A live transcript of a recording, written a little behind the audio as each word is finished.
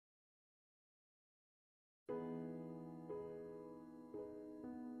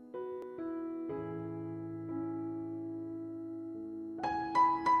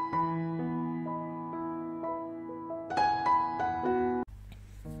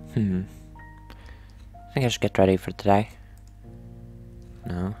I think I should get ready for today.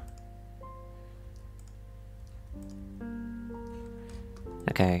 No.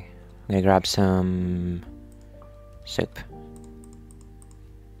 Okay, I'm gonna grab some soup.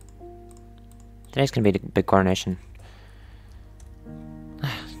 Today's gonna be the big coronation.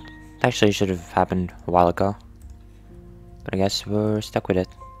 Actually, should have happened a while ago, but I guess we're stuck with it.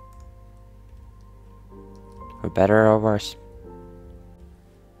 For better or worse.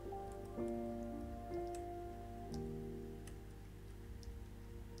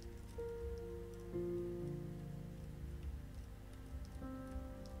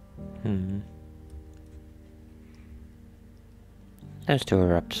 Those two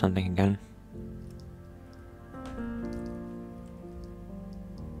are up to something again.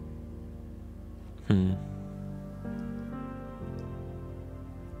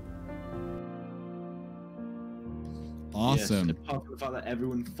 Awesome. Yes, apart from the fact that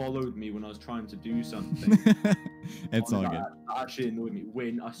everyone followed me when I was trying to do something. It's all good. That actually annoyed me.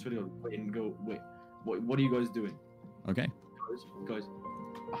 Win, I swear to God, win, go, wait. What are you guys doing? Okay. Guys.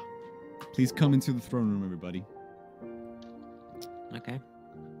 Please come into the throne room, everybody. Okay.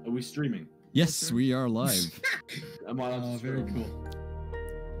 Are we streaming? Yes, we are live. Am I allowed to very stream? cool.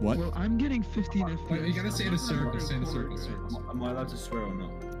 What? Well, I'm getting 15 FPS. Wait, you gotta say in a circle, say in a circle, Am I allowed to swear or not?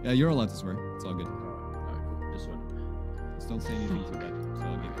 Yeah, you're allowed to swear. It's all good. Alright, cool. Just one. Just don't say anything too bad, so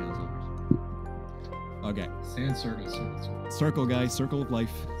I'll get canceled. Okay. Say in circle, circle. Circle, guys. Circle of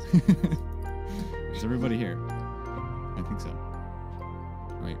life. Is everybody here? I think so.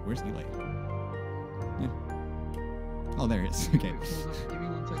 Alright, where's Eli? Yeah. Oh, there it is. Okay. Wait, hold up. Give me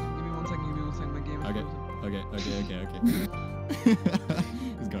 1 second. Give me 1 second. Give me 1 second. My game is frozen. Okay.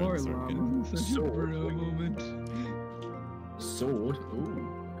 He's going Poor to sword. Okay. Llama. Such a Sword. bro moment. Sword? Ooh.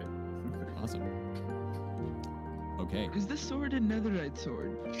 Okay. Awesome. Okay. Is this sword a netherite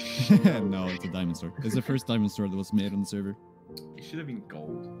sword? No, it's a diamond sword. It's the first diamond sword that was made on the server. It should have been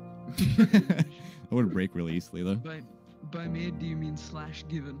gold. It would break really easily, though. By made, do you mean /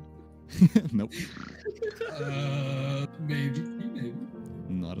 given? Nope. Maybe.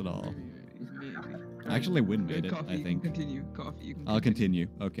 Not at all. Maybe. Actually, Win made it, Coffee, I you can think. continue. Coffee, you can I'll continue.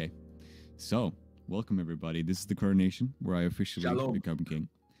 Okay. So, welcome everybody. This is the coronation where I officially Shalom. become king.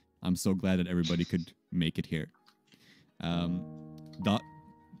 I'm so glad that everybody could make it here. Dot,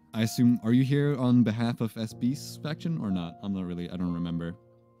 I assume, are you here on behalf of SB's faction or not? I don't remember.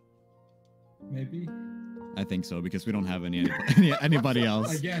 Maybe. I think so because we don't have anybody I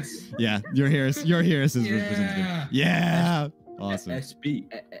else. guess. Yeah, you're here as his Yeah. representative. Yeah. Awesome.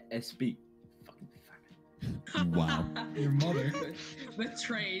 SB. Fucking faggot. Wow. Your mother.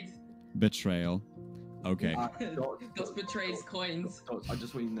 Betrayed. Betrayal. Okay. Those betrays coins. I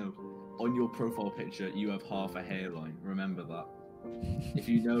just want you to know, on your profile picture, you have half a hairline. Remember that. If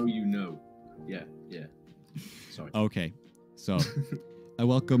you know, you know. Yeah. Sorry. Okay. So, I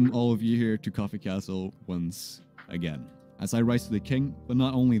welcome all of you here to Coffee Castle once again. As I rise to the king, but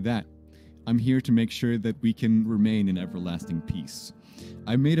not only that, I'm here to make sure that we can remain in everlasting peace.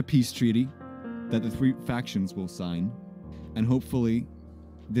 I made a peace treaty that the 3 factions will sign, and hopefully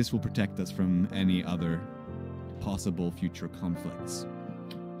this will protect us from any other possible future conflicts.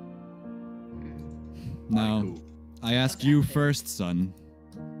 Now, Cool. I ask you first, son,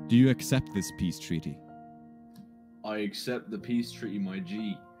 do you accept this peace treaty? I accept the peace treaty, my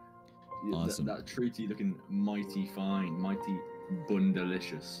G. Awesome. That treaty looking mighty fine, mighty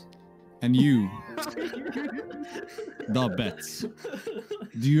bun-delicious. And you, the Bets,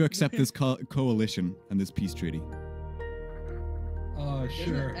 do you accept this coalition and this peace treaty?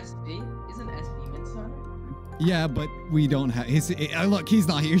 Sure. Isn't SB Midsummer? Yeah, but we don't have his. Look, he's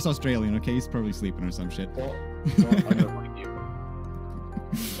not here. He's Australian. Okay, he's probably sleeping or some shit. What? I don't like you.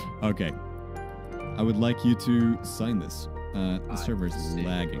 Okay, I would like you to sign this. The server is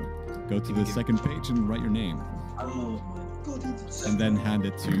lagging. Go to the second page and write your name, Oh my god, and then hand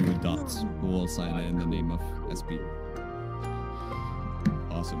it to Dots, who will sign it in the name of SB.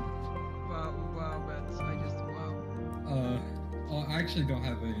 Awesome. Wow, Bats. I just, wow. I actually don't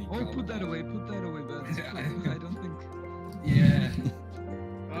have any. Oh, put that away, Bats. I don't think. Yeah.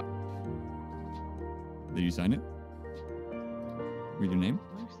 Did you sign it? Read your name.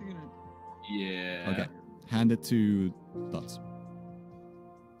 I'm actually gonna. Yeah. Okay. Hand it to Dots.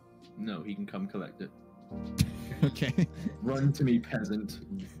 No, he can come collect it. Okay. Run to me, peasant.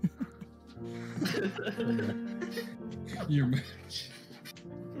 Your match.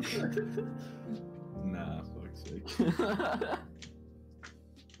 Nah, fuck's sake.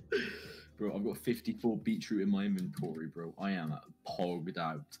 Bro, I've got 54 beetroot in my inventory, bro. I am pogged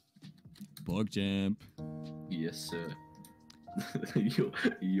out. Bug jump. Yes, sir.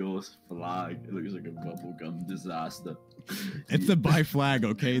 Your flag looks like a bubblegum disaster. It's a bi flag,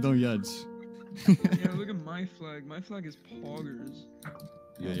 okay? Don't judge. Yeah, look at my flag. My flag is poggers.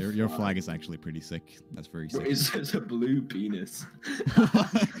 Yeah, your flag is actually pretty sick. That's very sick. It's a blue penis.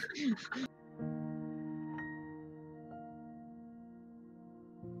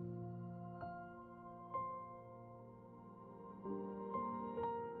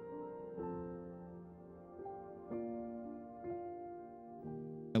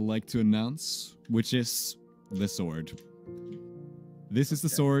 I'd like to announce, which is the sword. This is the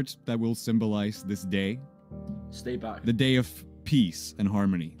sword that will symbolize this day, Stay back. the day of peace and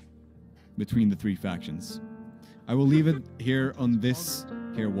harmony between the three factions. I will leave it here on this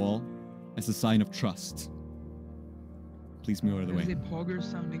here wall as a sign of trust. Please move out of the It's way. a pogger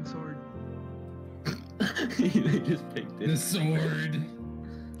sounding sword. They just picked The it. sword.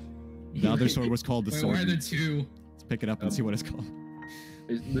 The other sword was called the Wait, sword. why are there two? Let's pick it up and see what it's called.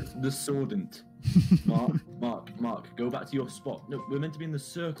 It's the swordant. Mark, go back to your spot. No, we're meant to be in the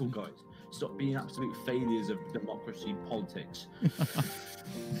circle, guys. Stop being absolute failures of democracy politics.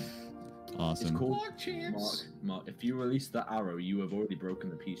 Awesome. It's called Fuck champs. Mark. If you release that arrow, you have already broken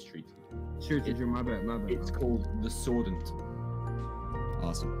the peace treaty. Sure, teacher, my bad. It's called the swordant.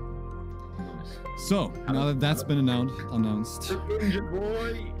 Awesome. Nice. So, now that that's been announced, The injured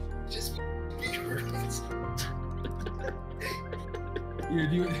boy. Just You're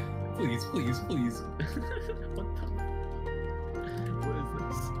doing. Please. What is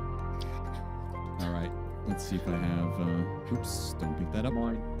this? alright, let's see if I have, oops, don't pick that up.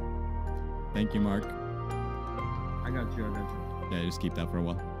 Mine. Thank you, Mark. I got you. Yeah, just keep that for a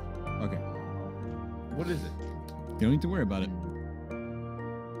while. Okay, What is it? you don't need to worry about it.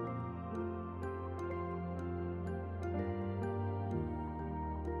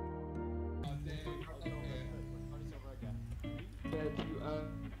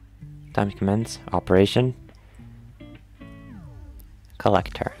 Time to commence operation.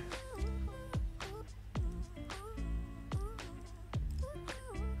 Collector.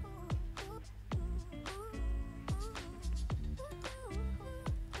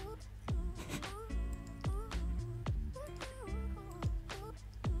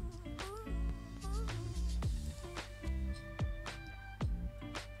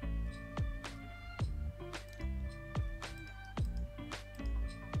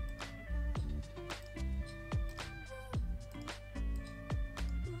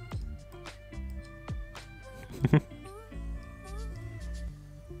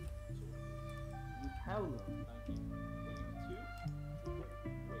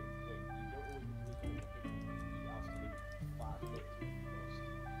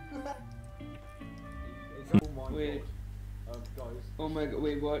 Wait. Oh my god,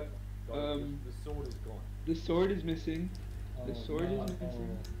 wait, what? The sword is gone. The sword is missing. The sword is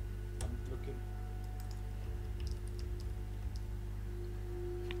missing. I'm looking.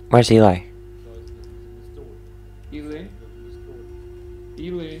 Where's Eli? Guys, the sword. Elaine? The sword.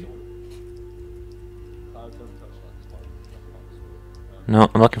 Elaine? Don't touch that. It's part of the sword. No,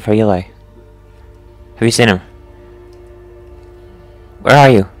 I'm looking for Eli. Have you seen him? Where are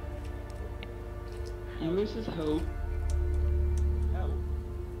you? Eli says help. Hell.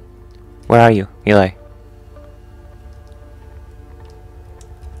 Where are you, Eli?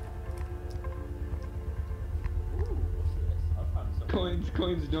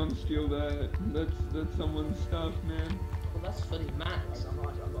 Coins, don't steal that. That's someone's stuff, man. Well, that's funny, Max. I'm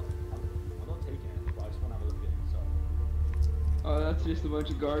not taking it, but I just want to have a look at it. So, Oh, that's just a bunch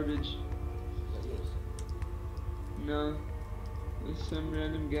of garbage. is that yours? No. There's some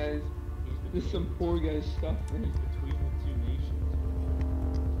random guys. He's There's some poor guy's stuff, man. between the two nations.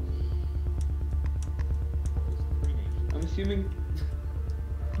 There's three nations. I'm assuming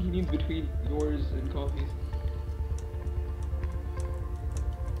he means between yours and coffee's.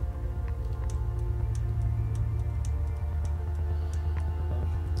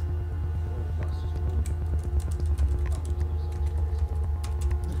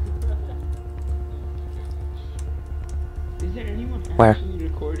 Is there anyone Where? actually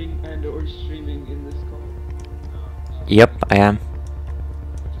recording and or streaming in this call? Yep, I am.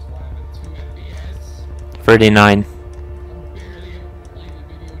 Just why I'm at 2 FPS. 39. I'm barely playing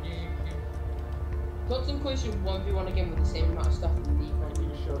the video game. Got some question 1v1 again with the same amount of stuff in the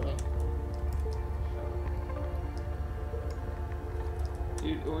defense shortly.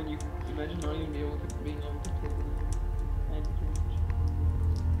 Dude, when you imagine not even being able to play the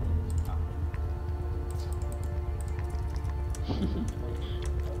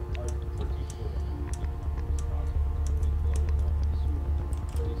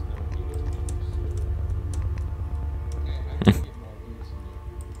Okay, I can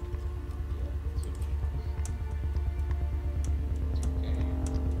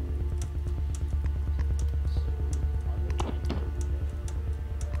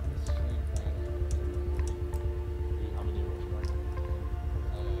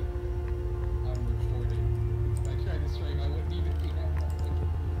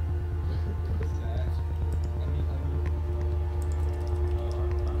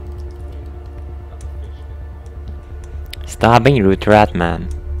Stop being rude to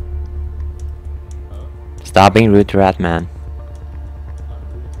Ratman. Stop being rude to Ratman.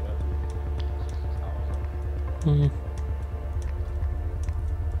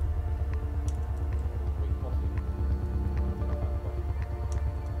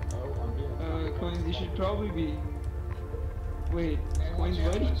 Coins, you should probably be. Wait, Coins,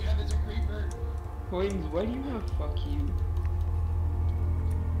 why do you? Coins, why do you have fuck you?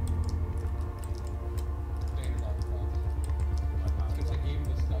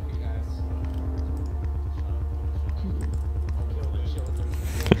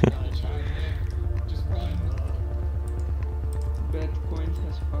 Bet Coins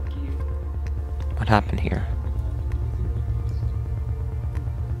has fuck you. What happened here?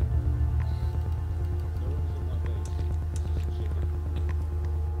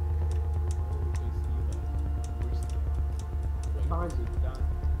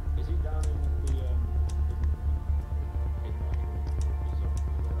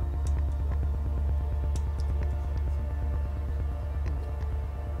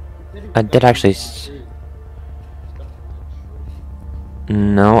 I did actually.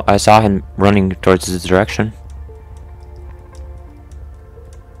 No, I saw him running towards this direction.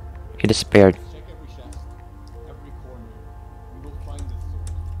 He disappeared. Check every chest, every corner. We will find this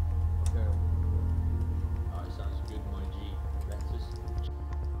sword. Okay. Alright, sounds good, my G.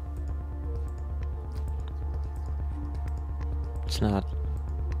 It's not.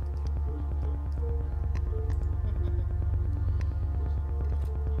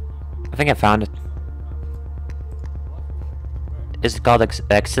 I think I found it. Is it called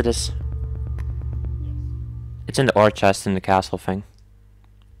Exodus? It's in the ore chest in the castle thing.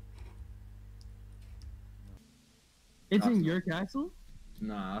 It's in your castle?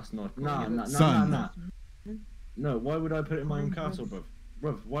 Nah, that's not. Nah. Son. No, why would I put it in my own castle, bruv?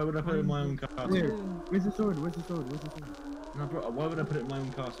 Bruv, why would I put it in my own castle? Where? Where's the sword? Where's the sword? Where's the sword? No, bro, why would I put it in my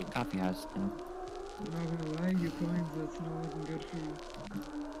own castle? Coffee house. I'm not gonna lie, you Coins, that's not looking good for you.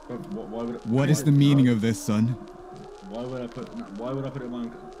 Bruv, why would? What is the meaning of this, son? Why would I put? No, why would I put it in my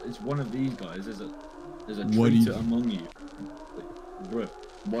own? It's one of these guys. There's a What do you- traitor among you. Bro,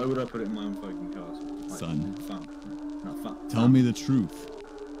 why would I put it in my own fucking castle? Like, Son. Fam. No, fam. Tell me the truth.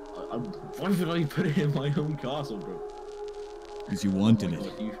 Why would I put it in my own castle, bro? Because you Oh wanted my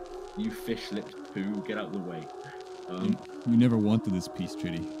it. God, you fish-lipped poo, get out of the way. You never wanted this peace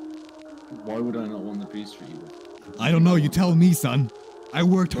treaty. Why would I not want the peace treaty? I don't know, you tell me, son. I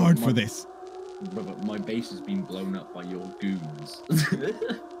worked hard for this. But my base has been blown up by your goons.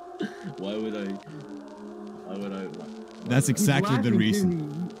 Why would I? That's exactly the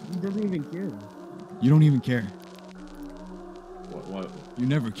reason. He doesn't even care. You don't even care. Why? You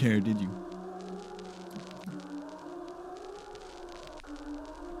never cared, did you?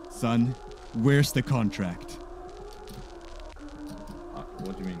 Son, where's the contract?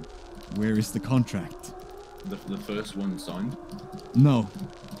 What do you mean? Where is the contract? The first one signed? No.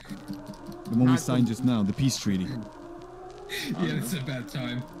 The one we signed just now, the peace treaty. Yeah, it's a bad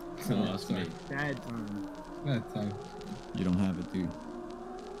time. No, that's me. Bad time. Bad time. You don't have it, dude.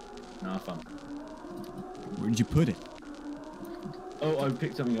 Nah, fam. Where'd you put it? Oh, I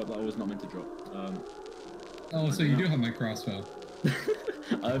picked something up that I was not meant to drop. Oh, so you do have my crossbow.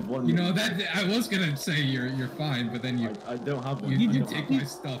 I have one. You know that I was gonna say you're fine, but then you I don't have one. you take my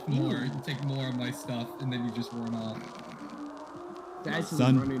stuff more. You take more of my stuff, and then you just run off. That's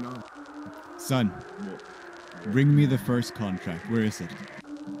Son. running on. Son, bring me the first contract. Where is it?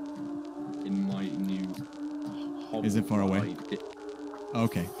 In my new. Is it far away? hovel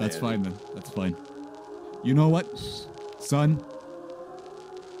Okay, that's Yeah. fine then. That's fine. You know what, son?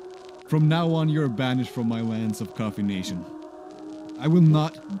 From now on, you're banished from my lands of Coffee Nation. I will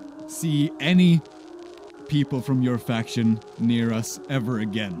not see any people from your faction near us ever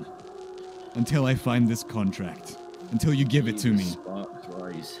again. Until I find this contract. Until you give it to me. Sparks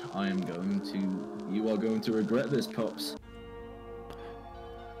rise. I am going to. You are going to regret this, Pops.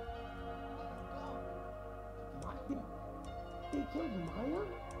 They killed Maya?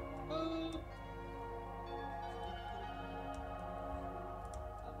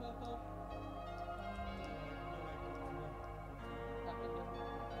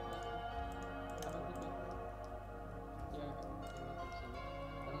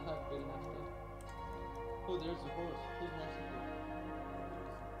 Oh, there's the horse. Who's horse?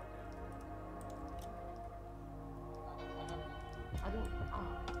 I don't.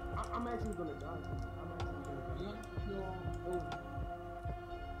 I'm actually gonna die. I'm actually gonna die.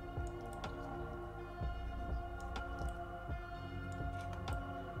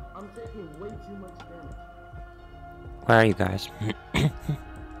 I'm taking way too much damage. Where are you guys?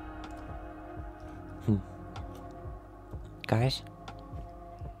 guys?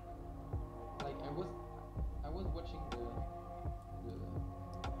 Like I was watching the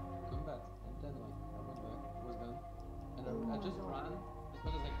combat, and then like I went back, it was done, and I just ran as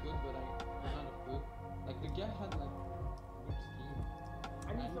fast as I could, but I ran out of food. Like the guy had like good scheme.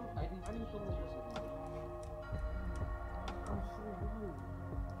 I need some. I need someone to listen to me. I'm so worried.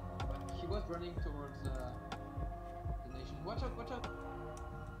 But he was running towards the nation. Watch out! Watch out!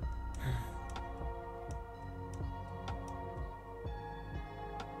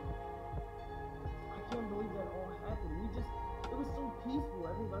 I can't believe that all happened. It was so peaceful.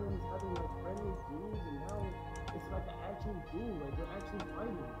 Everybody was having like friendly duels, and now it's like an actual duel. Like they're actually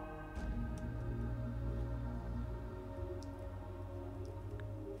fighting.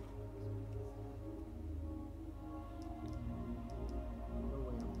 No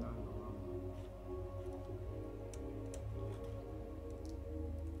way I'm dying alone.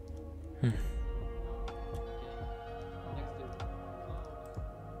 Next is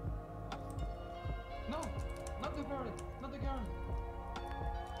no, not the guard, not the guard.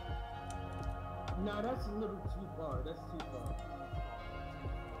 Nah, that's a little too far. That's too far.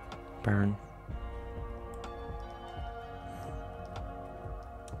 Burn.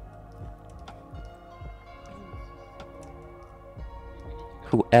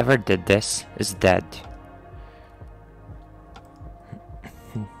 Whoever did this is dead.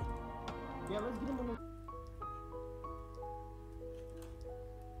 Yeah, let's get him on the.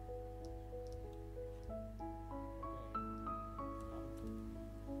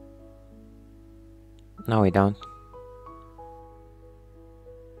 No, we don't.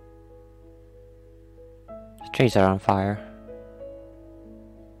 The trees are on fire.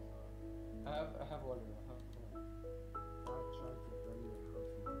 I have water.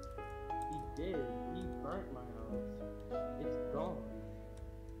 He did. He burnt my house. It's gone.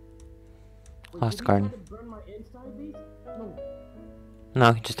 Wait, Lost did he garden. try to burn my inside base? No.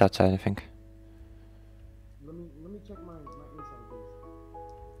 No, just outside, I think. Let me check my inside base.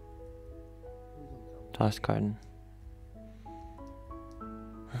 Please don't tell me. Lost garden.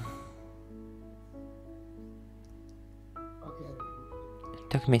 Okay. It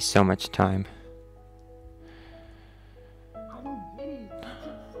took me so much time. I don't get it. It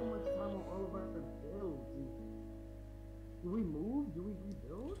took so much time on all of our builds. Do we move? Do we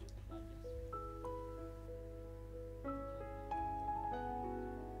rebuild?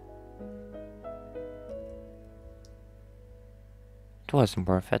 It wasn't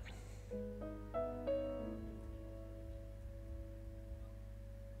worth it.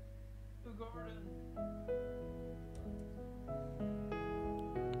 The garden.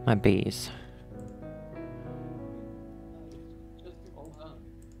 My bees. Just all done.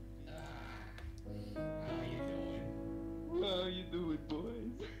 How you doing,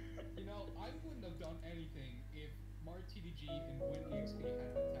 boys? You know, I wouldn't have done anything if MarTDG and WinEXP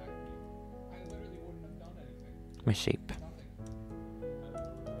hadn't attacked me. I literally wouldn't have done anything. My sheep. Nothing.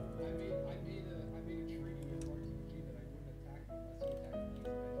 I made a treaty with MarTDG that I wouldn't attack you unless you attacked me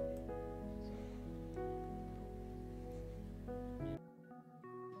eventually.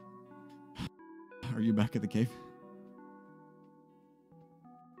 Are you back at the cave?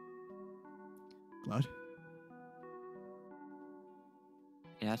 Cloud?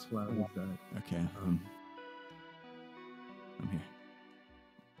 Yes. Okay, I'm here.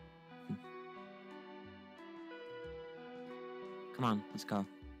 Come on, let's go.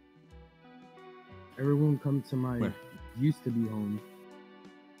 Everyone come to my Where? used to be home.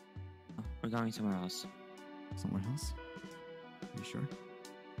 We're going somewhere else. Somewhere else? You sure?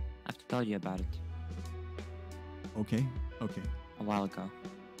 I have to tell you about it. Okay, okay. A while ago.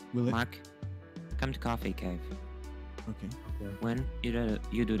 Will it? Mark, come to Coffee Cave. Okay, When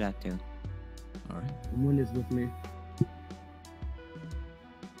you do that too. alright. Moon is with me.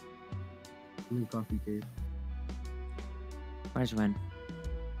 I'm in Coffee Cave. Where's Win?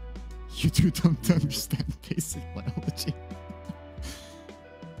 You two don't understand basic biology.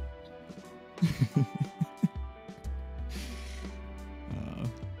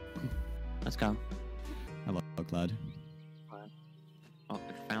 Let's go. Hello, Cloud. Oh,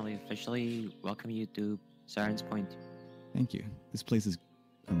 we finally officially welcome you to Siren's Point. Thank you. This place is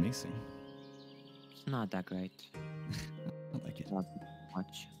amazing. It's not that great. I like it. Not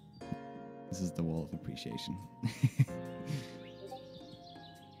much. This is the wall of appreciation.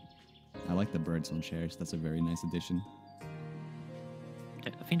 I like the birds on chairs. That's a very nice addition.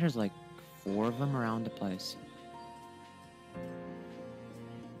 I think there's like 4 of them around the place.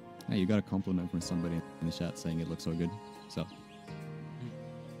 Hey, you got a compliment from somebody in the chat saying it looks so good. So.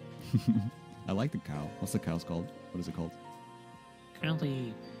 I like the cow. What's the cow's called? What is it called?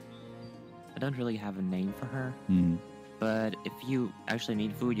 Currently, I don't really have a name for her. Hmm. but if you actually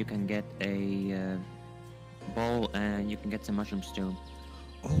need food, you can get a bowl and you can get some mushrooms too.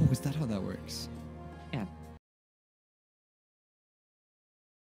 Oh, is that how that works? Yeah.